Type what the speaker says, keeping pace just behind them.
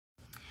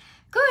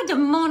Good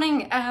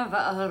morning,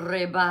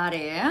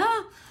 everybody.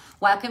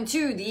 Welcome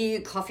to the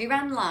Coffee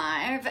Run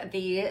Live,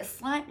 the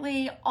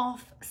slightly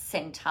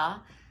off-center,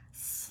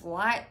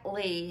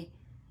 slightly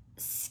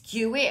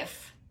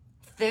skew-if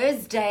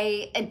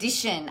Thursday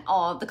edition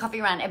of the Coffee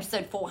Run,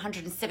 episode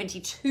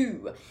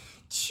 472.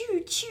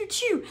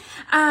 Choo.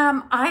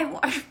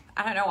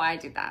 I don't know why I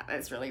did that.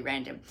 That's really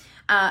random.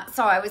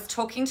 So I was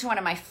talking to one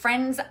of my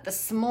friends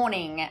this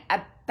morning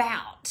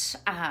about,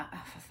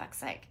 for fuck's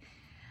sake,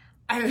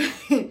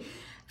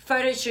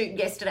 photo shoot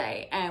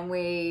yesterday, and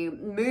we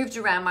moved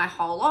around my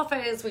whole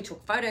office. We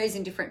took photos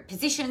in different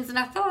positions, and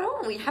I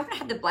thought, we haven't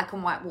had the black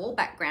and white wall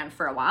background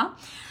for a while,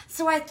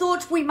 so I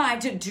thought we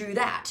might do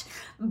that.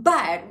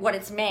 But what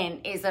it's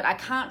meant is that I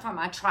can't find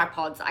my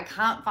tripods, I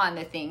can't find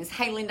the things.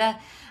 Hey Linda,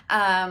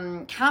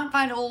 can't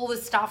find all the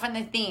stuff and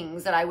the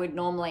things that I would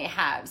normally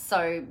have.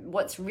 So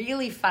what's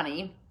really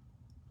funny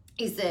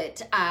is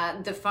that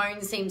the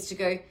phone seems to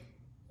go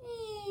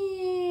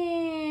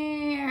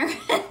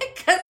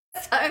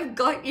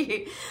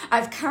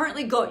I've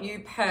currently got you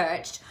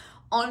perched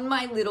on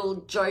my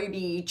little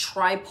Joby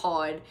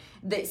tripod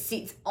that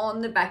sits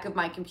on the back of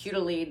my computer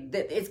lid,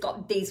 that it's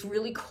got these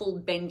really cool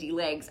bendy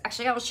legs.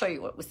 Actually, I'll show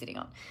you what we're sitting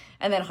on,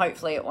 and then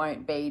hopefully it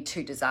won't be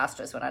too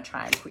disastrous when I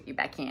try and put you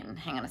back in.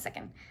 Hang on a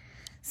second.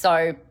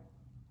 So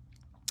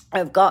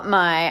I've got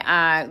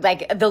my,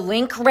 the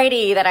link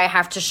ready that I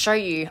have to show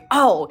you.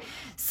 Oh,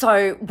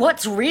 so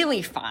what's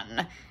really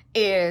fun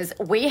is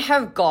we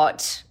have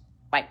got,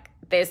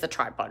 there's the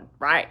tripod,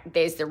 right?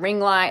 There's the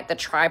ring light, the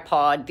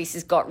tripod. This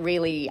has got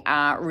really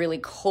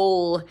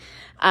cool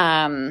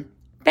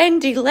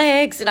bendy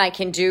legs, and I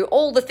can do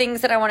all the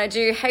things that I want to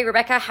do. Hey,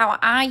 Rebecca, how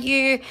are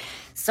you?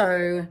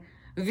 So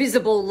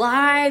visible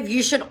live,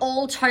 you should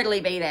all totally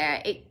be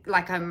there.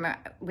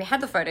 We had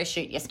the photo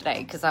shoot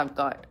yesterday because I've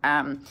got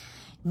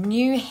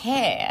new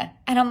hair,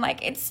 and I'm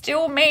like, it's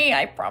still me.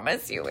 I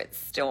promise you, it's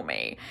still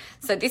me.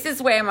 So this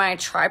is where my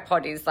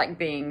tripod is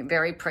being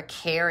very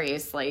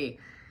precariously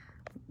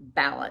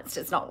balanced.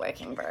 It's not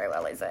working very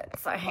well, is it?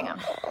 So hang on.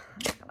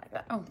 Like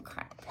that. Oh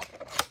crap.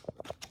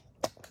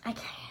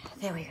 Okay,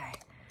 there we go.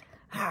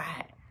 All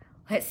right,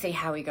 let's see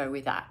how we go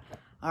with that.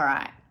 All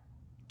right,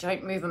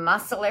 don't move a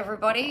muscle,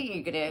 everybody.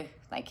 You're gonna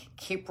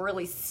keep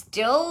really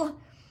still.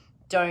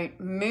 Don't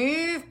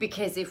move,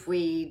 because if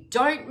we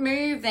don't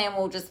move, then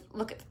we'll just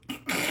look at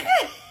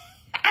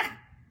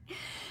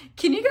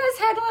Can you guys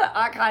handle it?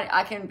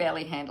 I can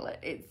barely handle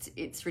it.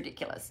 It's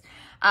ridiculous.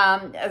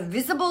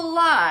 Visible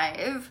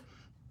live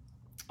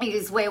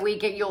is where we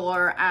get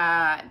your,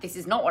 this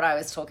is not what I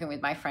was talking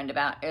with my friend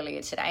about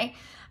earlier today.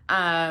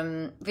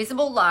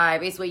 Visible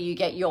live is where you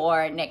get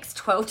your next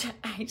 12 to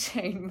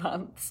 18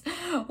 months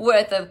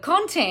worth of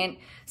content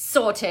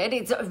sorted.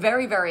 It's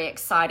very, very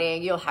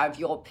exciting. You'll have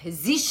your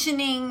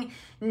positioning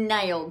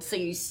nailed, so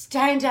you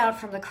stand out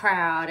from the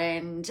crowd,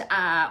 and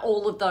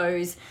all of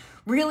those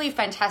really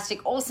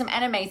fantastic, awesome,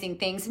 and amazing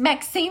things.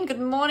 Maxine, good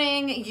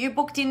morning. You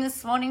booked in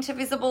this morning to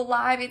Visible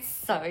Live. It's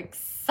so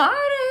exciting.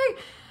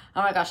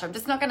 Oh my gosh, I'm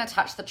just not going to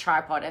touch the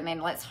tripod, and then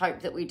let's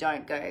hope that we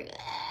don't go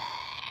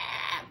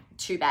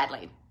too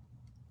badly.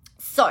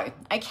 So,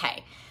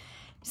 okay.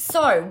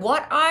 So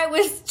what I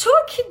was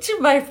talking to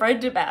my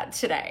friend about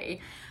today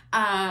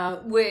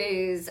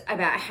was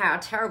about how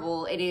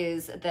terrible it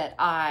is that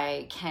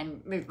I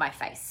can move my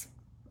face.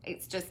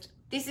 It's just,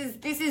 this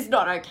is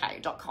not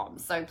okay.com.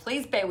 So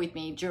please bear with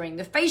me during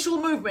the facial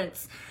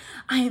movements.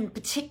 I am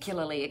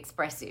particularly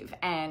expressive,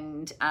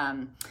 and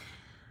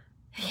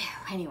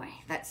anyway,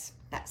 that's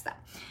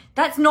that.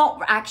 That's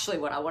not actually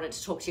what I wanted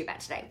to talk to you about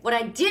today. What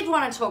I did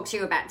want to talk to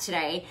you about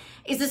today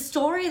is a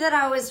story that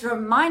I was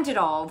reminded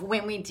of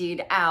when we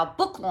did our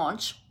book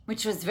launch,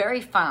 which was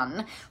very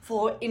fun,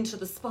 for Into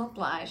the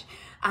Spotlight.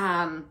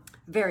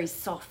 Very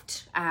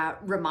soft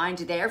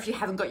reminder there. If you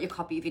haven't got your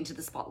copy of Into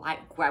the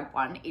Spotlight, grab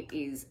one. It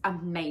is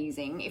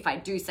amazing, if I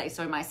do say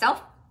so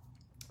myself.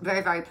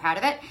 Very, very proud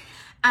of it.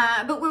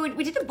 But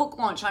we did the book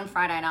launch on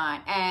Friday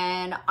night,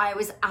 and I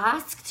was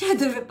asked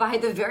by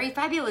the very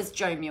fabulous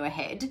Jo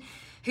Muirhead,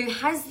 who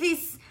has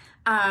this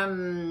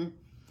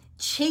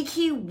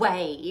cheeky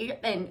way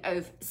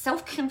of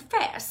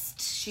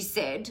self-confessed, she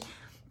said,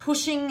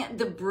 pushing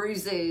the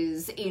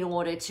bruises in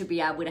order to be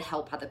able to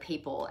help other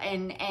people.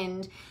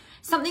 And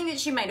something that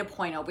she made a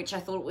point of, which I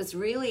thought was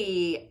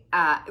really,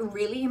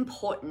 really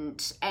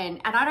important,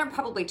 and I don't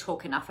probably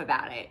talk enough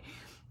about it,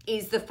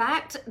 is the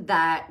fact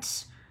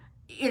that,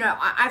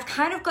 I've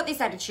kind of got this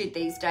attitude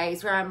these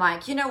days where I'm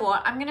like, you know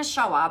what, I'm going to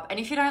show up, and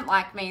if you don't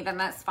like me, then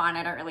that's fine.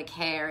 I don't really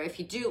care. If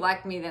you do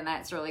like me, then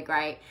that's really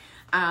great.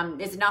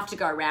 There's enough to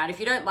go around. If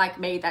you don't like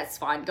me, that's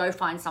fine. Go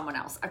find someone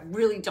else. I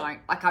really don't.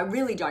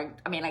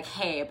 I mean, I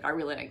care, but I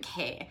really don't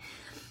care.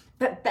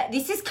 But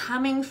this is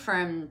coming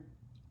from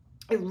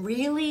a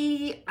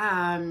really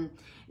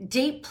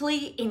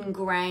deeply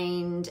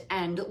ingrained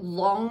and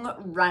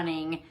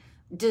long-running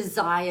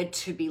desire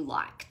to be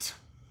liked.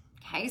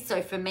 Okay,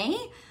 so for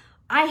me,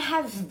 I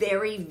have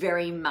very,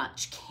 very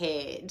much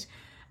cared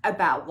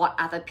about what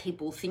other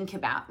people think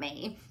about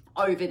me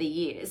over the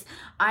years.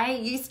 I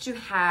used to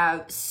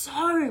have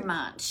so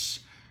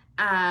much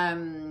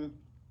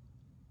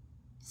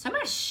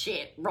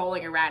shit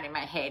rolling around in my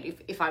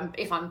head, if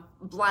I'm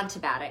blunt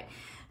about it,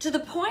 to the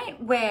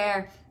point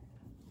where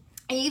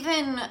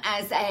even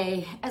as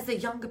a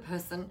younger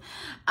person,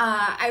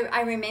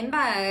 I remember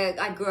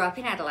I grew up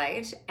in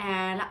Adelaide,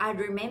 and I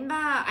remember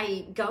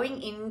I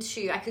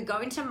could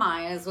go into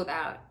Myers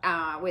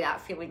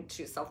without feeling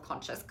too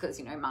self-conscious,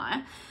 because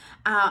Myer.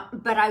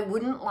 But I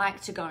wouldn't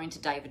like to go into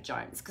David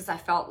Jones, because I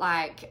felt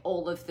like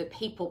all of the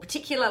people,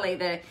 particularly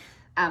the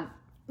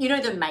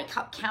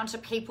makeup counter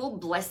people,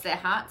 bless their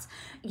hearts,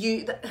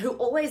 who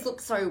always look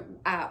so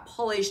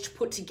polished,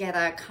 put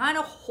together, kind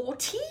of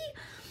haughty.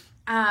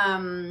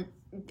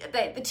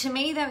 To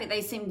me,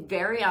 they seem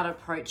very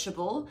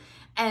unapproachable,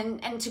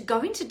 and to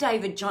go into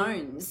David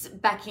Jones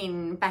back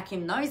in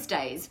those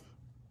days,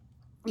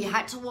 you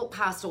had to walk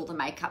past all the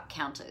makeup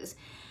counters,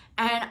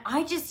 and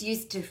I just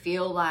used to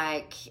feel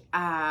like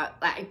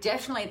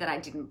definitely that I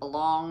didn't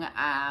belong,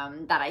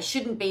 that I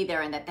shouldn't be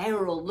there, and that they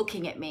were all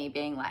looking at me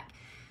being like,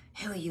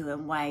 who are you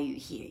and why are you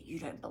here? You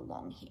don't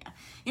belong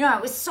here. I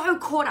was so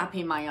caught up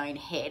in my own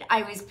head.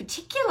 I was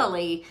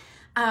particularly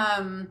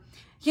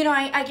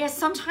I guess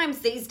sometimes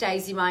these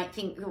days you might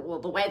think, well,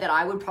 the way that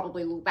I would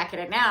probably look back at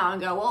it now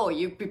and go, oh,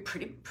 you'd be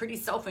pretty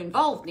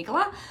self-involved,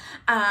 Nicola.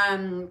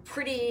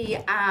 Very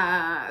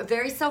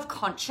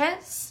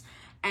self-conscious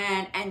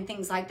and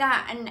things like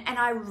that. And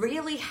I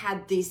really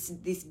had this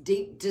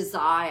deep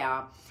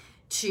desire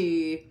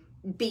to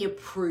be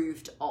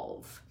approved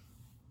of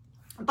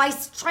by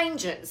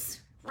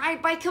strangers,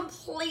 right? By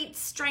complete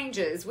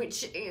strangers,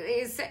 which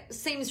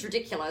seems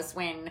ridiculous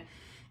when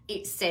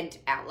it's said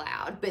out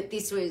loud, but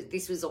this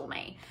was all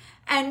me.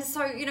 And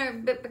so,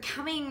 but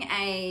becoming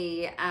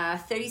a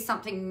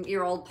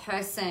 30-something-year-old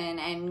person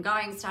and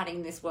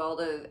starting this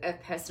world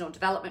of personal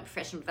development,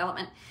 professional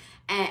development,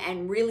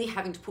 and really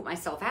having to put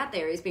myself out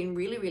there has been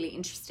really, really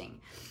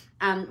interesting.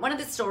 One of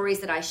the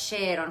stories that I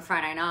shared on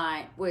Friday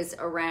night was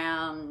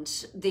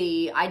around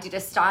I did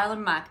a style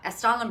and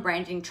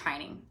branding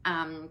training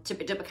to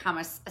become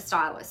a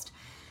stylist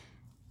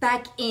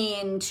back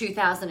in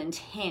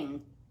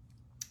 2010.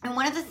 And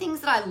one of the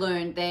things that I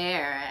learned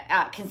there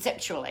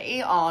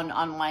conceptually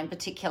on one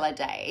particular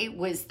day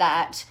was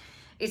that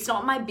it's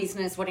not my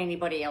business what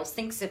anybody else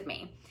thinks of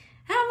me.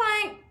 And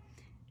I'm like,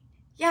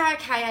 yeah,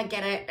 okay, I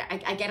get it.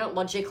 I get it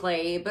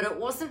logically, but it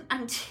wasn't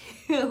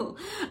until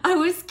I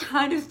was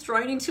kind of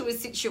thrown into a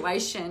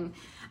situation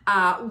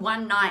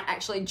one night,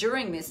 actually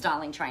during this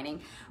styling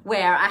training,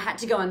 where I had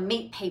to go and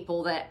meet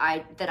people that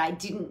I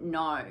didn't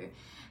know.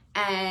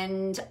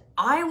 And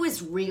I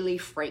was really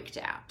freaked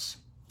out.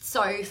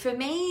 So for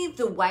me,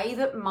 the way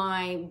that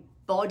my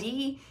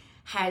body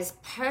has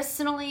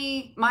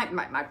personally, my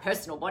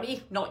personal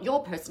body, not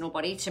your personal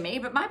body to me,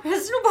 but my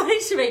personal body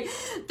to me,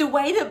 the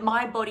way that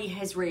my body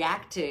has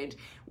reacted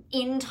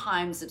in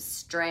times of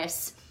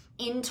stress,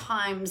 in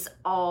times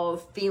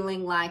of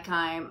feeling like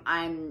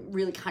I'm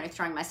really kind of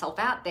throwing myself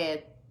out there,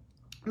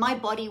 my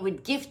body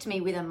would gift me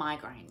with a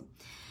migraine.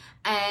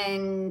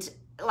 And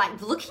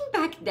like looking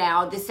back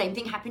now, the same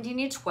thing happened in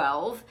year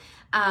 12.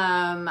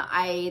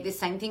 The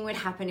same thing would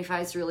happen if I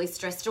was really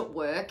stressed at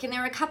work. And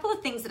there are a couple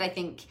of things that I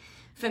think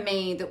for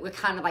me that were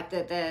kind of like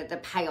the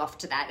payoff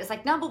to that. It's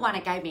like, number one,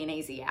 it gave me an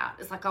easy out.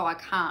 It's like, oh, I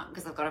can't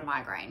because I've got a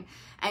migraine.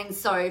 And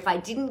so if I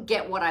didn't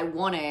get what I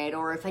wanted,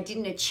 or if I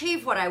didn't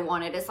achieve what I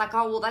wanted, it's like,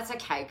 oh, well, that's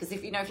okay. Because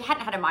if you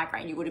hadn't had a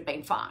migraine, you would have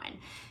been fine.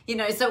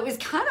 So it was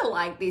kind of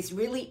like this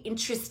really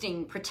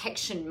interesting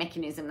protection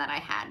mechanism that I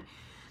had.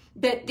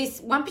 But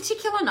this one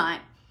particular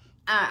night,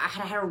 I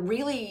had a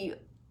really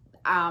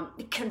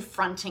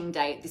confronting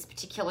day at this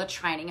particular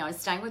training. I was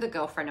staying with a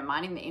girlfriend of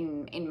mine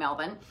in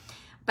Melbourne,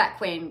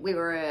 back when we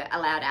were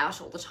allowed out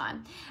all the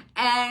time.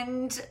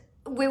 And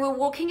we were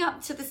walking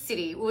up to the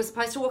city. We were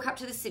supposed to walk up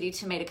to the city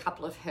to meet a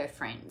couple of her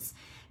friends.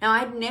 Now,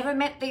 I'd never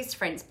met these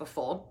friends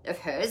before of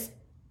hers.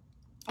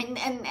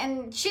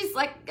 And she's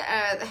like,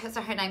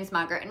 so her name's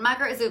Margaret. And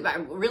Margaret is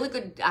a really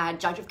good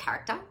judge of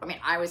character. I mean,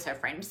 I was her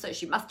friend, so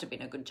she must have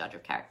been a good judge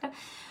of character.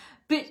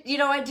 But,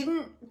 I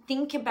didn't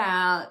think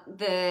about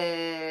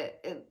I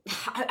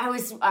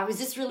was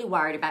just really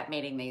worried about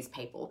meeting these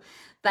people.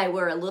 They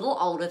were a little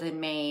older than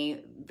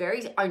me,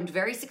 owned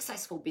very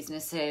successful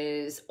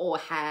businesses, or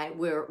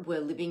were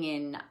living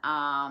in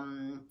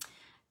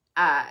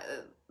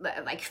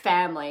like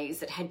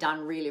families that had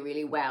done really,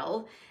 really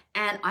well.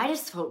 And I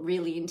just felt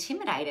really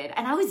intimidated.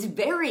 And I was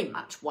very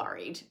much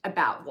worried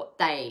about what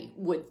they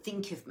would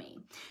think of me.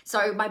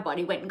 So my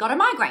body went and got a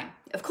migraine,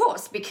 of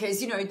course,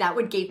 because, that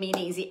would give me an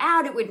easy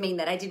out. It would mean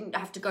that I didn't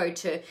have to go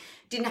to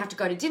dinner, didn't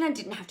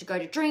have to go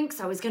to drinks.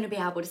 I was going to be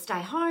able to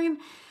stay home.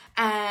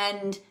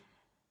 And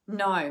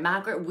no,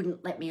 Margaret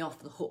wouldn't let me off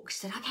the hook. She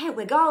said, okay,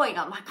 we're going.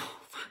 I'm like, oh,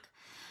 fuck.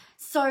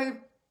 So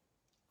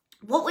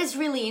what was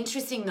really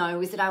interesting, though,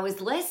 was that I was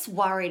less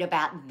worried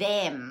about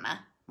them,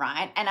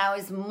 right? And I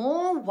was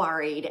more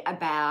worried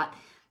about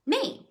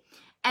me.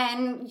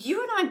 And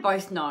you and I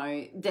both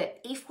know that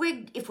if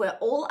we're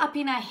all up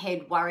in our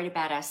head worried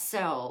about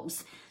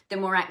ourselves,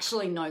 then we're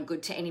actually no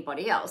good to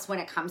anybody else. When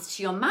it comes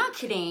to your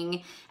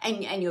marketing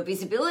and your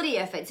visibility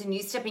efforts and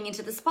you stepping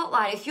into the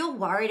spotlight, if you're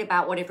worried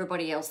about what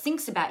everybody else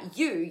thinks about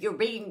you,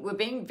 we're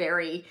being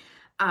very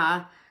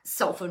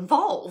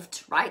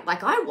self-involved, right?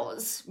 Like I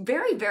was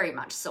very, very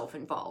much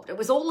self-involved. It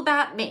was all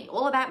about me,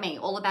 all about me,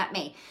 all about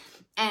me.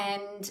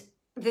 And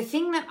the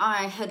thing that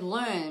I had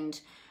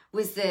learned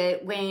was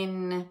that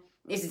when,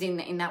 this is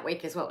in that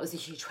week as well, it was a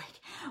huge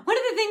week. One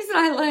of the things that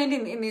I learned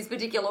in this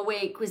particular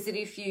week was that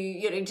if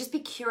you know, just be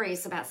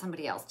curious about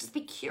somebody else, just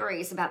be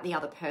curious about the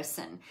other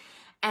person.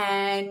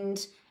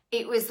 And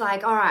it was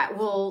like, all right,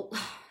 well,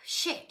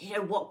 shit, you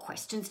know, what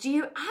questions do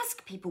you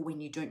ask people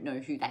when you don't know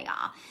who they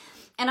are?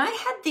 And I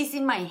had this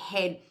in my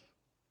head,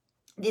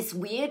 this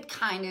weird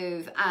kind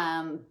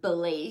of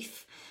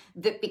belief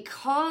that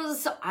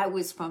because I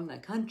was from the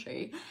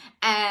country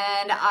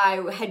and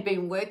I had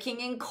been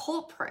working in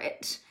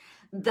corporate,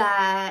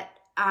 that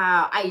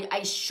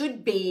I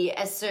should be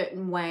a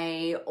certain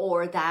way,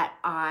 or that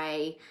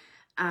I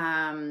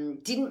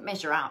didn't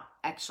measure up.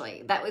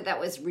 Actually, that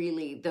was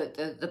really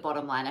the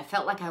bottom line. I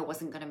felt like I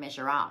wasn't going to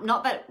measure up.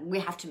 Not that we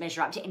have to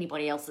measure up to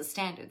anybody else's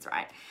standards,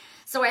 right?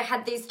 So I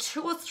had these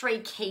 2 or 3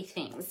 key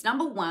things.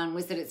 Number 1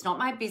 was that it's not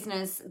my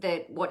business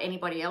that what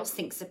anybody else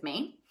thinks of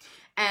me.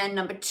 And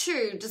number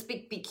 2, just be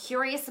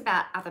curious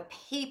about other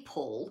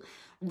people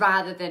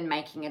rather than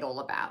making it all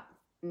about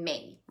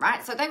me,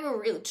 right? So they were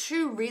really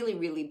 2 really,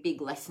 really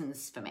big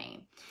lessons for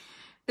me.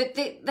 But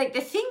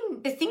the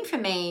thing for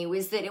me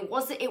was that it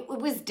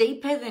was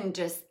deeper than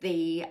just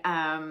the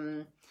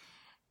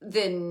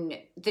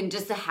than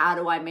just the how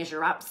do I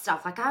measure up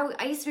stuff. Like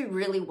I used to be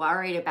really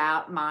worried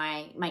about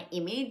my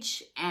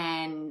image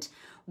and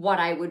what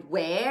I would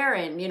wear,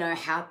 and you know,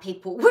 how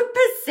people would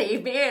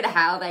perceive me and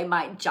how they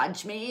might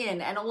judge me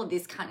and all of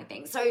this kind of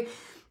thing. So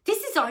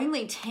this is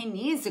only 10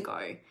 years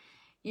ago,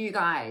 you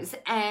guys,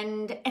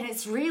 and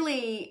it's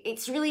really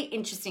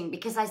interesting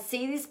because I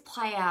see this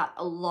play out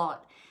a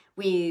lot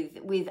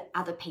with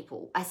other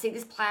people. I see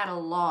this play out a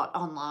lot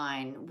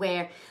online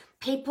where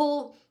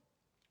people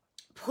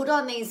put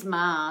on these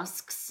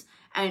masks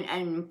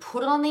and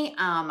put on the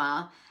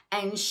armor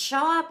and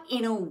show up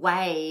in a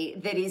way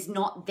that is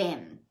not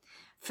them,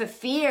 for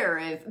fear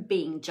of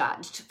being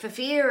judged, for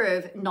fear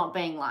of not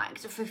being liked,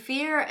 for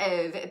fear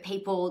of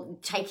people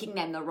taking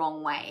them the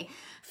wrong way,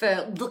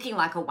 for looking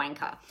like a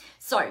wanker.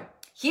 So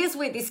here's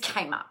where this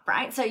came up,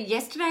 right? So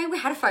yesterday we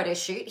had a photo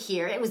shoot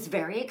here. It was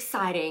very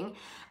exciting.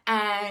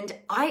 And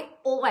I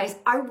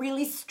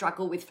really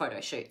struggle with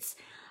photo shoots.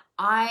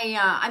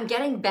 I'm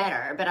getting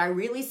better, but I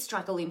really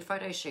struggle in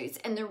photo shoots.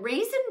 And the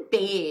reason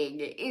being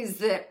is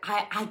that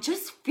I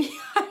just feel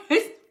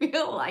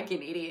like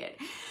an idiot.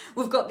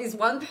 We've got this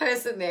one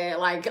person there,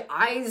 like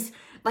eyes,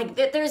 like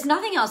there's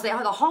nothing else there.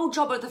 The whole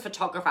job of the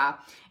photographer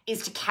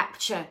is to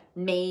capture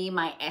me,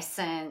 my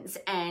essence,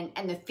 and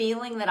the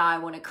feeling that I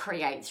want to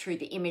create through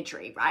the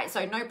imagery, right?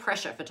 So no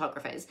pressure,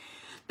 photographers.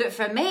 But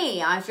for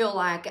me, I feel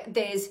like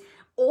there's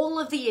all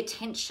of the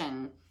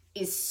attention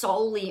is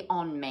solely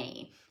on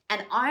me,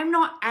 and I'm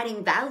not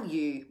adding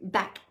value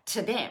back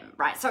to them,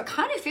 right? So it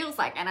kind of feels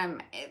like,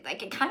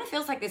 it kind of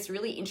feels like this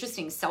really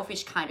interesting,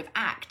 selfish kind of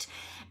act,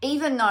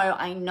 even though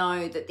I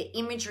know that the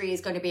imagery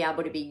is going to be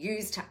able to be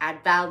used to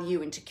add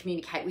value and to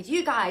communicate with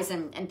you guys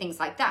and things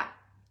like that.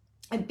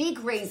 A big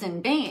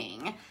reason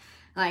being,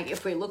 like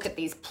if we look at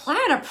these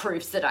planner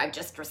proofs that I've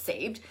just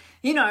received,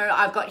 you know,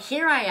 I've got,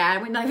 here I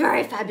am with my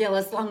very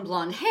fabulous long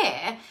blonde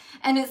hair,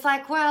 and it's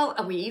like, well,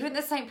 are we even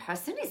the same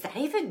person? Is that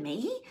even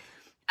me?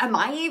 Am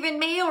I even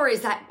me, or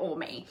is that all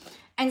me?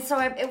 And so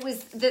it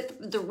was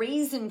the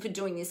reason for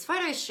doing this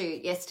photo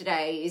shoot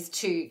yesterday is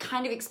to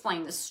kind of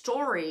explain the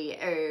story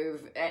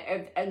of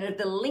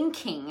the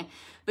linking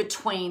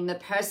between the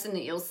person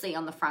that you'll see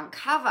on the front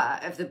cover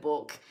of the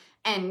book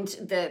and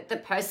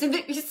the person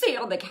that you see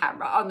on the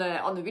camera,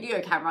 on the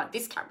video camera,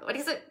 this camera, what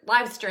is it,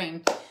 live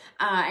stream,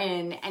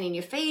 and in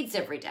your feeds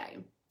every day.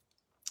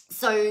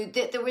 So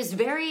there was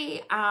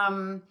very,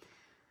 I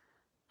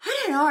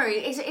don't know,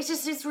 it's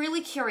just this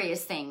really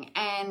curious thing.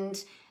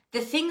 And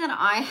the thing that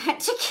I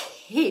had to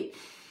keep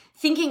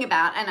thinking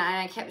about, and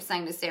I kept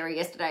saying to Sarah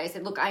yesterday, I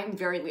said, look, I'm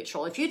very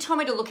literal. If you told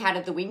me to look out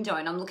of the window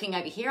and I'm looking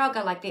over here, I'll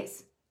go like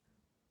this.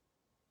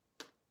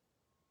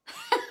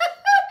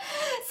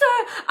 So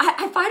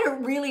I find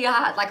it really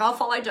hard. Like I'll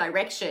follow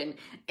direction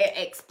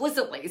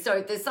explicitly. So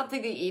if there's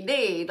something that you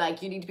need,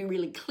 like you need to be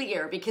really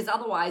clear, because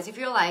otherwise if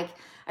you're like,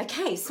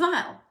 okay,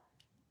 smile,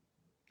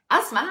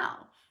 I'll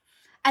smile.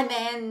 And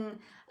then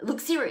look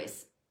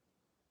serious.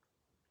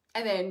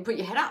 And then put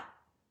your head up,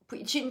 put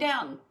your chin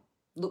down,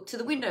 look to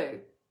the window,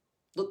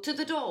 look to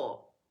the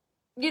door.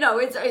 You know,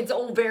 it's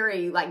all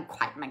very like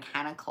quite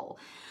mechanical,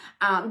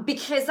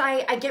 because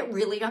I get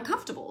really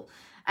uncomfortable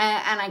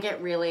and I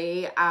get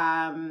really,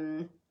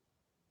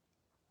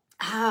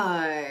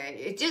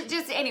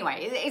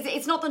 anyway,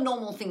 it's not the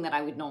normal thing that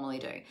I would normally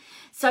do.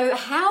 So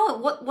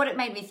what it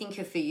made me think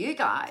of for you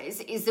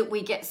guys is that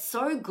we get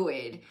so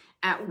good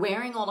at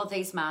wearing all of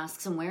these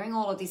masks and wearing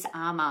all of this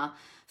armor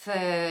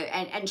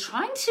and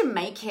trying to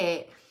make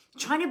it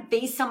trying to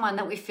be someone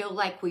that we feel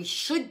like we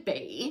should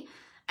be.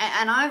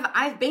 And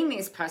I've been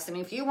this person.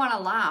 If you want to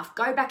laugh,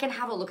 go back and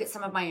have a look at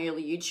some of my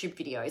early YouTube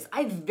videos.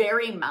 I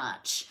very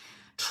much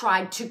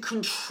tried to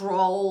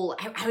control.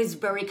 I was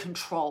very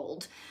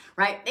controlled,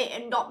 right?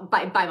 And not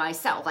by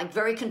myself, like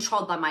very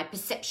controlled by my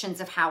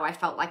perceptions of how I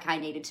felt like I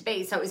needed to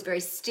be. So it was very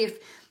stiff,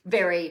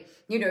 very,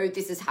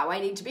 this is how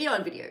I need to be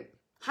on video.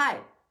 Hi,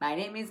 my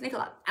name is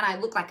Nicola, and I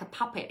look like a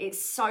puppet.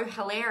 It's so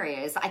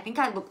hilarious. I think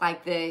I look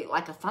like a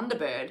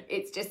Thunderbird.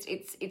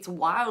 It's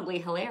wildly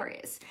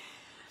hilarious.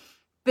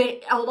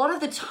 But a lot of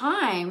the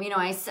time,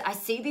 I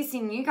see this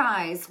in you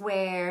guys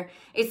where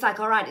it's like,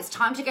 all right, it's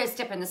time to go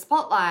step in the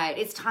spotlight.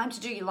 It's time to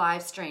do your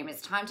live stream.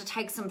 It's time to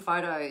take some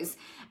photos.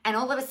 And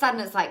all of a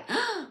sudden it's like,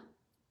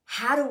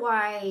 how do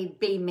I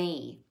be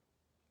me?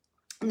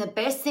 And the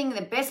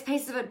best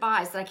piece of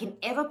advice that I can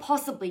ever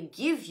possibly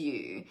give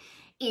you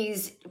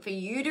is for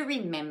you to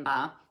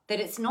remember that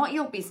it's not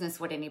your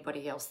business what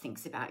anybody else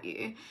thinks about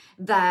you,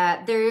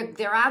 that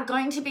there are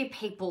going to be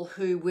people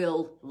who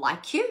will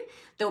like you,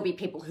 there will be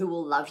people who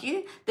will love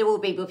you, there will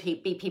be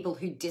people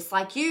who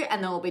dislike you,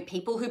 and there will be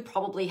people who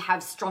probably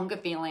have stronger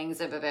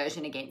feelings of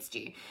aversion against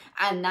you,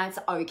 and that's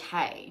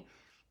okay.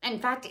 In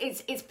fact,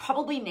 it's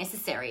probably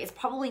necessary, it's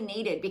probably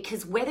needed,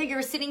 because whether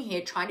you're sitting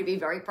here trying to be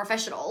very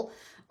professional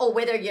or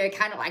whether you're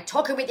kind of like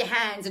talking with your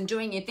hands and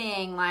doing your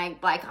thing like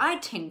I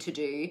tend to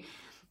do,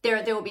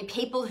 there will be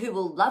people who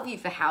will love you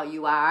for how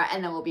you are,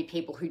 and there will be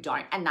people who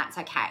don't, and that's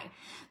okay.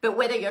 But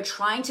whether you're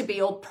trying to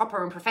be all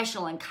proper and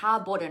professional and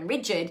cardboard and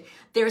rigid,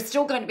 there are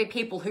still going to be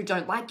people who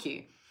don't like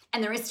you,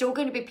 and there are still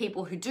going to be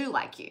people who do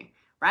like you,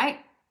 right?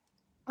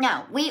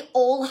 Now, we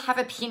all have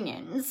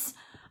opinions,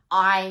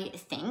 I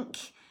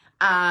think,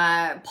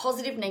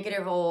 positive,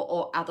 negative,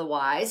 or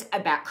otherwise,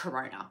 about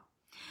Corona.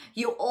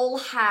 You all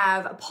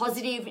have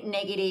positive,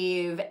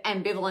 negative,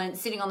 ambivalent,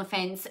 sitting on the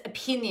fence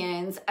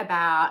opinions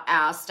about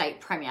our state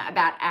premier,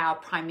 about our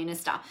prime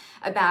minister,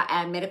 about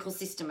our medical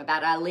system,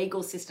 about our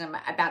legal system,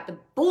 about the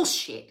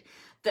bullshit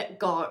that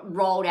got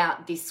rolled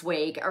out this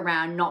week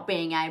around not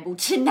being able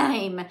to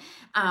name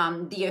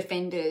the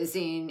offenders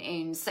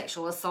in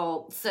sexual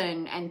assaults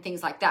and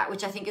things like that,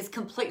 which I think is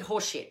complete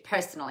horseshit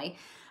personally.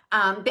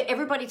 But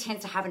everybody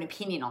tends to have an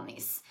opinion on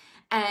this.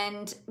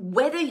 And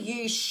whether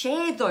you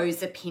share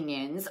those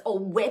opinions or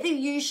whether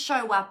you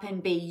show up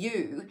and be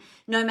you,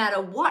 no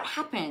matter what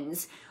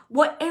happens,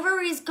 whatever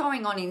is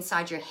going on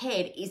inside your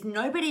head is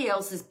nobody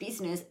else's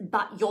business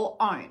but your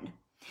own.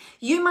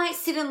 You might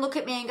sit and look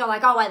at me and go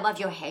like, oh, I love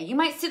your hair. You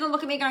might sit and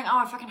look at me going,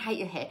 oh, I fucking hate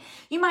your hair.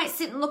 You might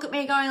sit and look at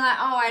me going like,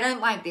 oh, I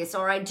don't like this,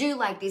 or I do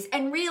like this.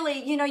 And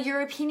really,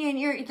 your opinion,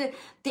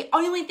 the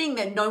only thing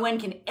that no one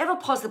can ever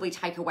possibly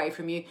take away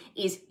from you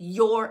is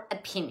your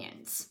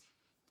opinions.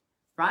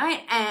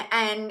 Right?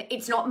 And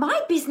it's not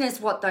my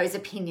business what those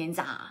opinions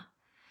are.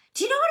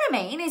 Do you know what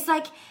I mean? It's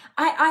like,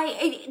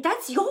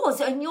 that's yours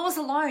and yours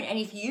alone. And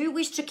if you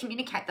wish to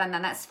communicate them,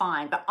 then that's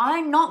fine. But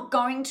I'm not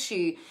going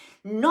to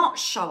not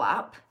show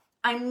up.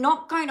 I'm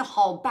not going to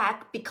hold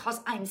back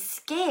because I'm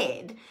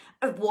scared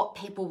of what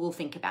people will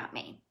think about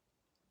me.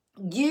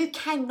 You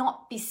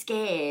cannot be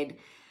scared.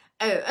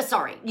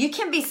 You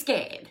can be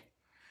scared.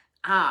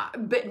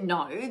 But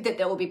know that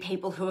there will be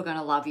people who are going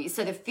to love you.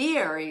 So the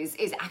fear is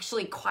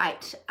actually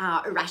quite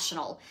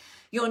irrational.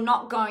 You're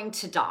not going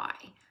to die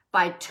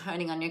by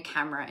turning on your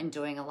camera and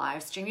doing a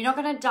live stream. You're not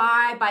going to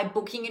die by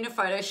booking in a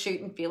photo shoot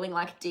and feeling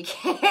like a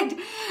dickhead.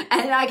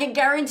 And I can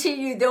guarantee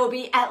you there will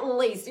be at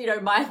least,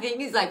 my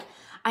thing is like,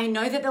 I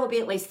know that there will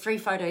be at least 3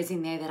 photos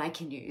in there that I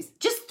can use.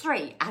 Just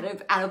 3. Out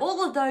of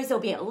all of those,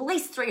 there'll be at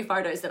least 3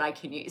 photos that I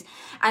can use.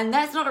 And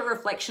that's not a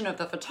reflection of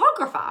the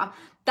photographer.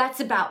 That's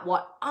about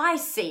what I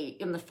see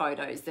in the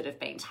photos that have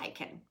been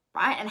taken,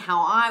 right? And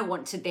how I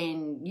want to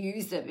then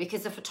use them,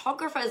 because the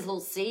photographers will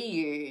see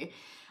you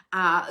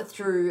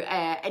through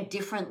a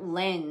different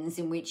lens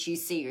in which you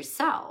see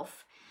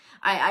yourself.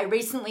 I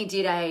recently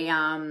did a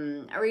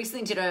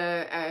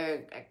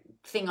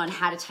thing on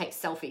how to take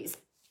selfies,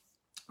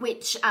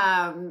 which,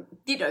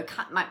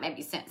 might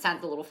maybe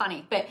sound a little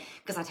funny, but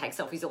because I take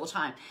selfies all the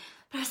time.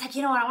 But I was like,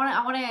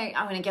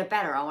 I want to get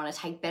better. I want to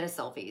take better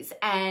selfies.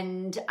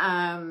 And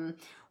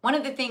one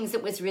of the things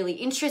that was really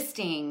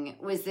interesting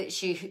was that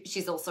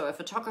she's also a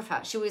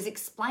photographer. She was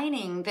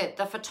explaining that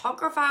the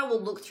photographer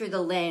will look through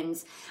the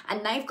lens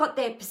and they've got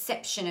their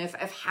perception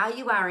of how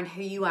you are and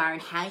who you are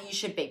and how you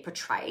should be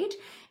portrayed,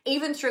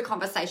 even through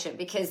conversation,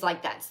 because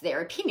that's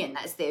their opinion,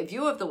 that's their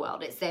view of the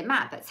world, it's their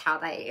map, it's how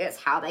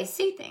they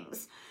see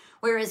things.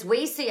 Whereas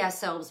we see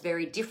ourselves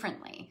very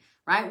differently,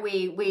 right?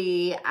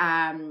 We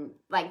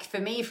like for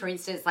me, for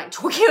instance, like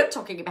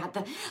talking about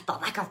the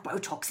lack of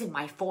Botox in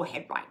my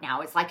forehead right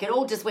now. It's like it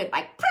all just went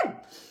like boom,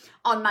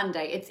 on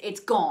Monday. It's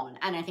gone,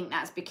 and I think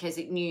that's because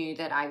it knew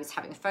that I was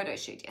having a photo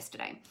shoot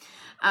yesterday.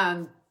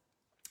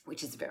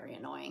 Which is very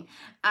annoying.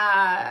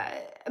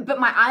 But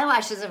my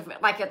eyelashes,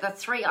 the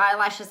 3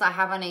 eyelashes I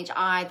have on each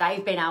eye,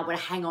 they've been able to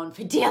hang on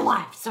for dear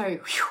life. So,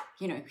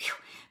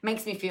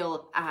 makes me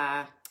feel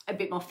a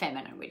bit more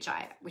feminine, which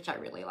I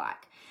really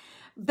like.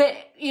 But,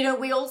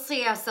 we all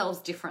see ourselves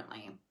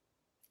differently.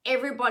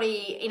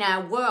 everybody in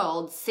our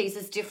world sees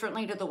us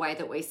differently to the way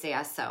that we see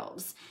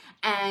ourselves.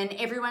 And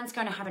everyone's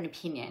going to have an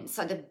opinion.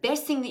 So the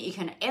best thing that you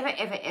can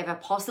ever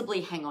possibly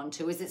hang on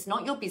to is it's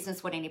not your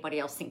business what anybody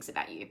else thinks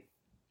about you.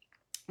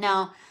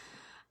 Now,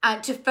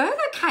 to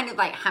further kind of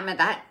like hammer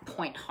that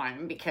point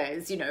home,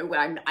 because, you know,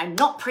 I'm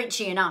not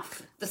preachy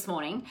enough this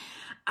morning,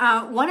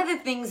 one of the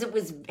things that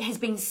has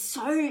been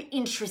so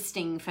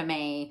interesting for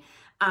me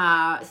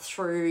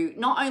through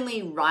not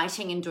only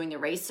writing and doing the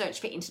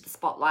research for Into the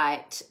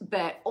Spotlight,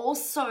 but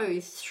also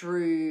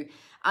through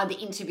the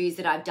interviews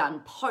that I've done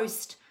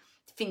post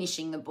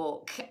finishing the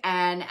book,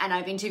 and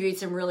I've interviewed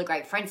some really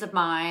great friends of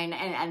mine,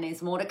 and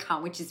there's more to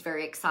come, which is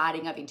very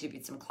exciting. I've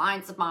interviewed some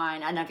clients of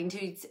mine, and I've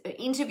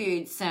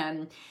interviewed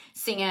some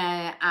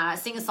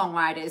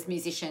singer-songwriters,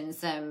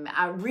 musicians,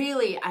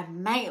 really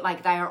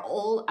like they are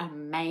all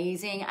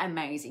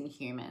amazing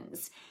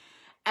humans.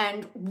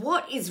 And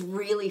what is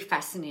really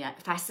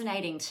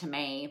fascinating to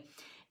me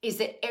is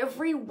that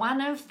every one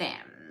of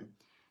them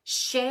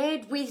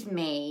shared with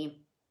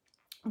me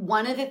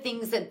one of the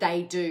things that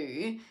they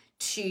do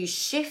to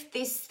shift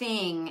this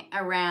thing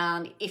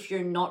around if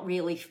you're not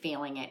really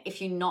feeling it,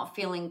 if you're not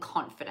feeling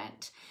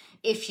confident,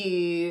 if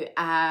you're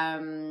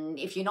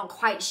not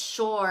quite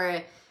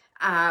sure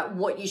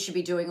what you should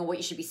be doing or what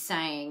you should be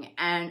saying,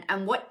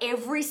 and what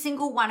every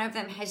single one of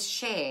them has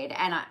shared,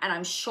 and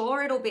I'm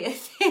sure it'll be a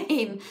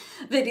theme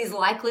that is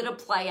likely to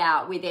play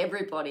out with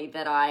everybody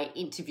that I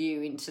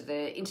interview into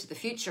the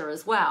future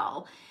as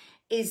well,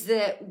 is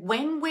that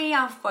when we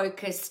are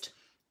focused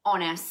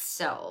on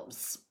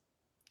ourselves.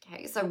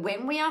 Okay, so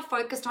when we are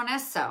focused on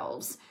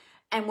ourselves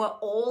and we're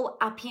all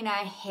up in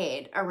our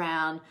head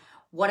around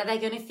what are they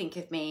going to think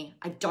of me?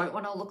 I don't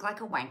want to look like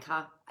a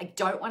wanker. I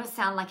don't want to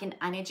sound like an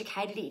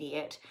uneducated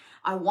idiot.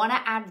 I want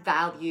to add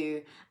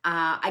value.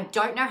 I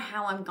don't know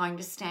how I'm going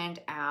to stand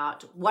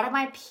out. What are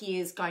my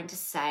peers going to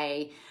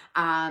say?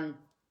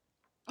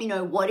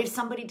 What if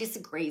somebody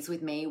disagrees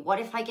with me? What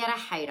if I get a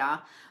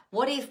hater?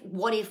 What if?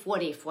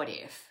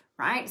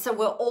 Right? So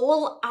we're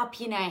all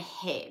up in our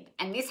head,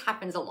 and this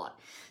happens a lot.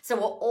 So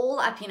we're all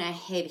up in our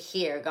head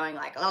here going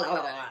like, la, la,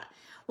 la, la.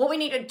 What we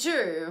need to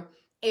do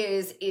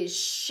is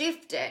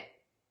shift it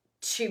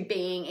to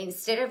being,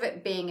 instead of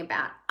it being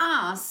about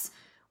us,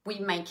 we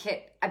make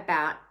it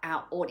about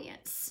our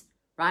audience,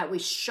 right? We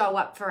show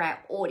up for our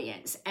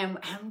audience. And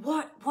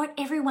what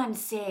everyone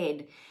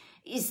said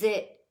is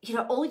that,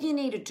 all you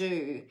need to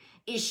do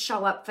is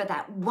show up for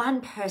that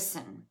one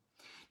person.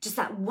 Just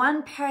that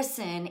one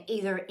person,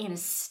 either in a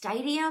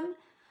stadium,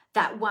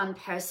 that one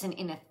person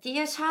in a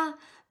theater,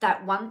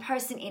 that one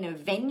person in a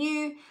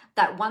venue,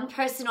 that one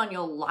person on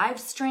your live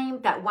stream,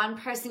 that one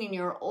person in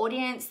your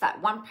audience, that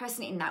one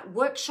person in that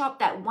workshop,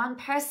 that one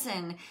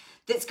person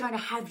that's going to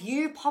have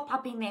you pop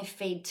up in their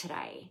feed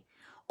today.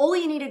 All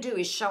you need to do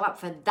is show up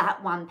for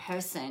that one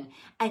person,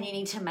 and you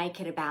need to make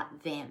it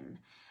about them.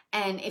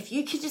 And if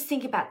you could just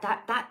think about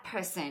that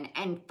person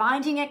and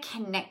finding a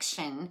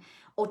connection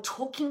or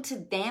talking to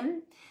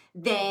them,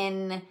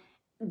 then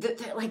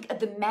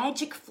the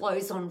magic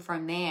flows on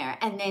from there.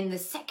 And then the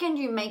second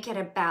you make it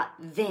about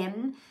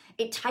them,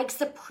 it takes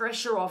the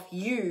pressure off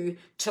you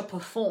to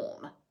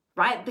perform,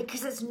 right?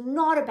 Because it's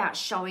not about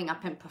showing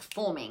up and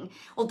performing,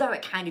 although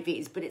it kind of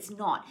is, but it's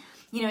not.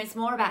 It's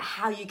more about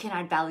how you can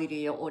add value to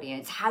your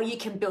audience, how you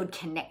can build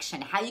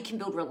connection, how you can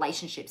build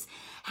relationships,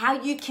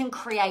 how you can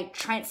create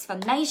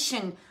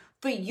transformation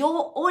for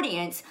your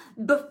audience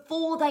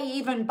before they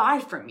even buy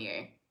from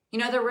you.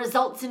 The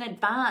results in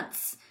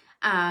advance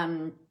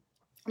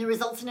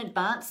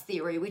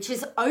theory, which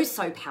is oh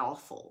so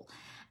powerful.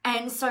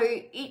 And so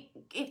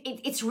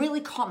it's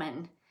really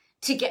common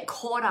to get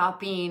caught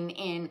up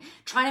in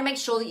trying to make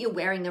sure that you're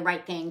wearing the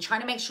right thing,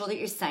 trying to make sure that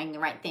you're saying the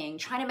right thing,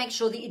 trying to make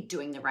sure that you're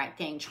doing the right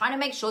thing, trying to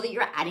make sure that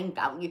you're adding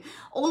value,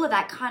 all of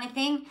that kind of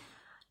thing.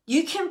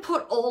 You can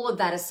put all of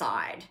that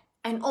aside,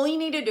 and all you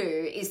need to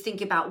do is think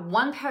about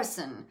one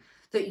person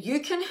that you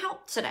can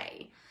help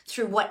today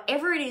through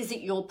whatever it is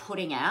that you're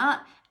putting out,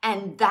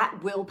 and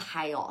that will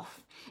pay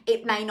off.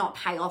 It may not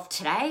pay off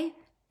today,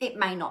 it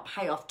may not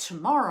pay off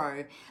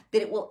tomorrow,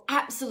 but it will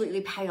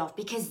absolutely pay off,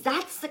 because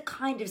that's the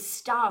kind of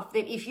stuff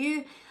that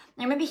I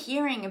remember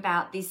hearing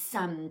about this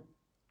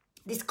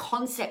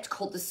concept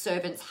called the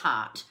servant's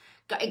heart,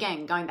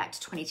 again, going back to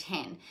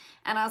 2010.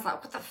 And I was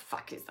like, what the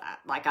fuck is that?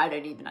 Like, I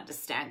don't even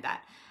understand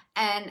that.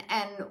 And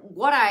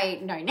what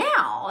I know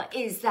now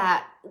is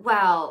that,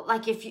 well,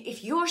 like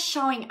if you're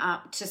showing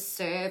up to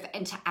serve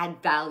and to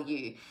add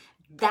value,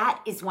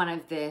 that is one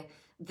of the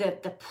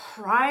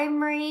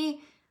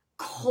primary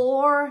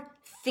core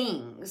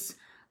things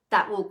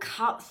that will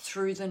cut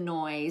through the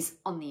noise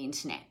on the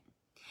internet.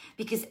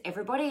 Because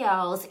everybody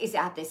else is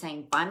out there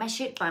saying, buy my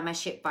shit, buy my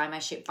shit, buy my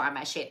shit, buy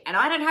my shit. And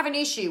I don't have an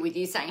issue with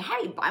you saying,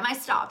 hey, buy my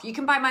stuff. You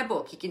can buy my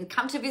book. You can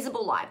come to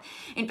Visible Live.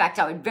 In fact,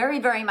 I would very,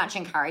 very much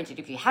encourage it.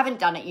 If you haven't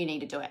done it, you need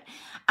to do it.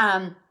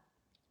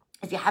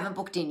 If you haven't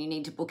booked in, you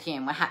need to book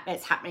in.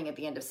 It's happening at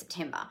the end of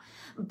September.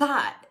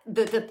 But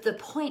the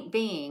point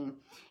being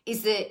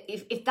is that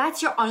if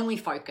that's your only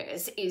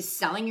focus is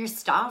selling your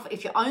stuff,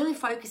 if your only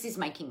focus is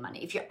making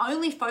money, if your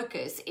only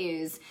focus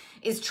is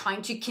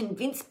trying to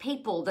convince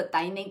people that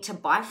they need to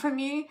buy from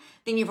you,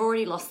 then you've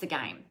already lost the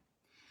game.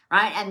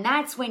 Right? And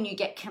that's when you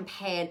get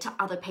compared to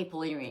other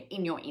people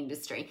in your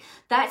industry.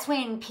 That's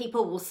when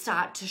people will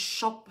start to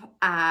shop,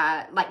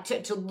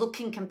 to look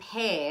and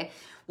compare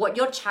what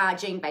you're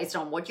charging based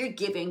on what you're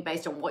giving,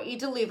 based on what you're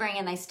delivering.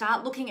 And they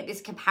start looking at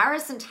this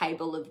comparison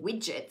table of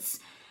widgets.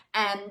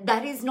 And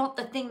that is not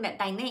the thing that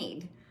they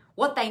need.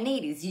 What they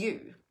need is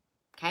you.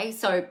 Okay?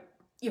 So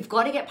you've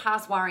got to get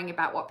past worrying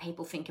about what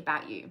people think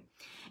about you.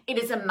 It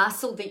is a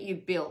muscle that you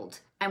build,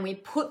 and we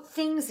put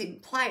things in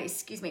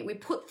place,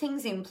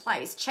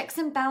 checks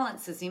and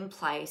balances in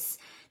place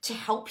to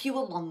help you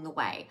along the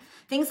way.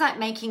 Things like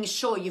making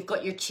sure you've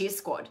got your cheer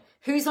squad.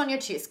 Who's on your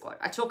cheer squad?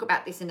 I talk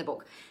about this in the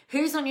book.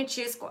 Who's on your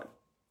cheer squad?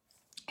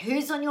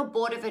 Who's on your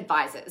board of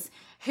advisors?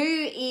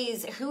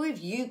 Who have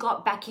you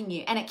got backing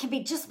you? And it can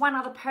be just one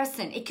other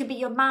person. It could be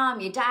your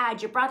mom, your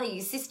dad, your brother,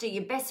 your sister,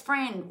 your best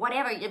friend,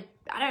 whatever. I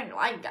don't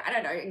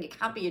know. It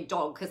can't be your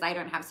dog because they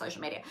don't have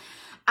social media.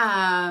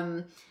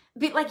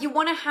 But like, you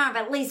want to have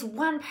at least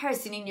one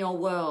person in your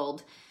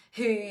world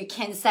who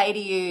can say to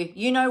you,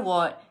 you know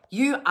what,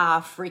 you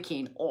are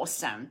freaking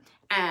awesome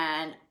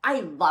and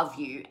I love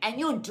you and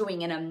you're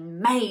doing an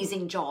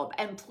amazing job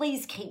and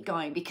please keep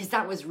going because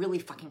that was really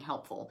fucking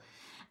helpful.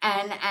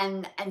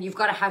 And you've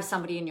got to have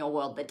somebody in your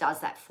world that does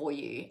that for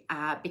you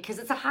because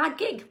it's a hard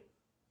gig.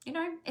 You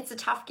know, it's a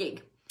tough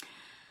gig.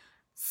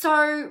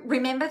 So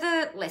remember,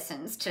 the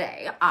lessons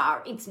today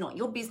are, it's not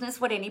your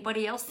business what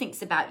anybody else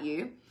thinks about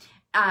you.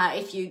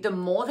 The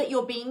more that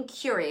you're being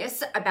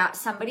curious about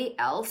somebody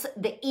else,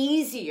 the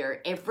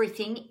easier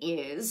everything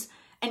is.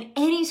 And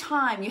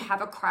anytime you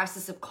have a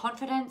crisis of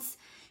confidence,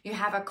 you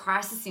have a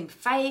crisis in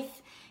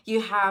faith,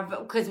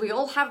 because we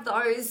all have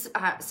those,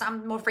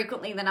 some more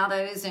frequently than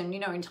others. And,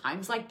 in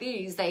times like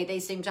these, they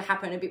seem to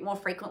happen a bit more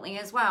frequently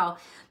as well.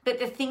 But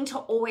the thing to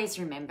always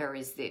remember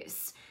is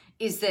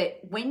that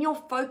when you're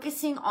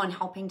focusing on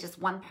helping just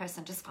one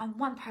person, just find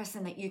one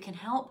person that you can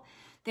help,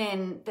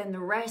 then the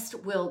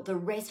rest will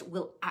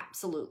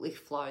absolutely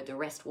flow. The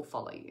rest will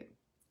follow you.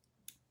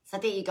 So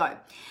there you go.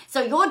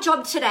 So your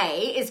job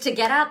today is to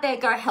get out there,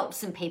 go help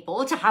some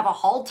people, to have a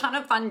whole ton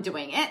of fun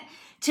doing it,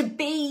 to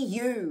be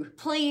you.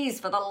 Please,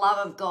 for the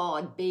love of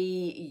God,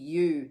 be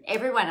you.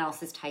 Everyone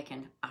else is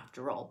taken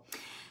after all.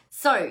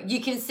 So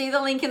you can see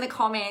the link in the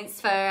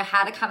comments for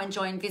how to come and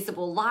join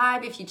Visible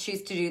Live. If you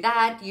choose to do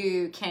that,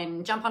 you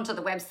can jump onto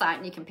the website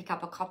and you can pick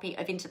up a copy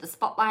of Into the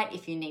Spotlight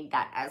if you need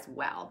that as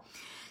well.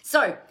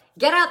 So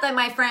get out there,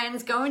 my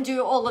friends, go and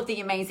do all of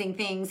the amazing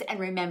things. And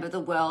remember, the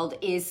world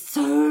is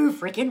so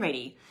freaking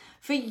ready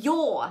for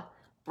your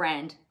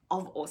brand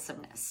of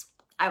awesomeness.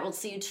 I will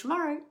see you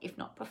tomorrow, if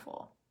not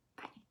before.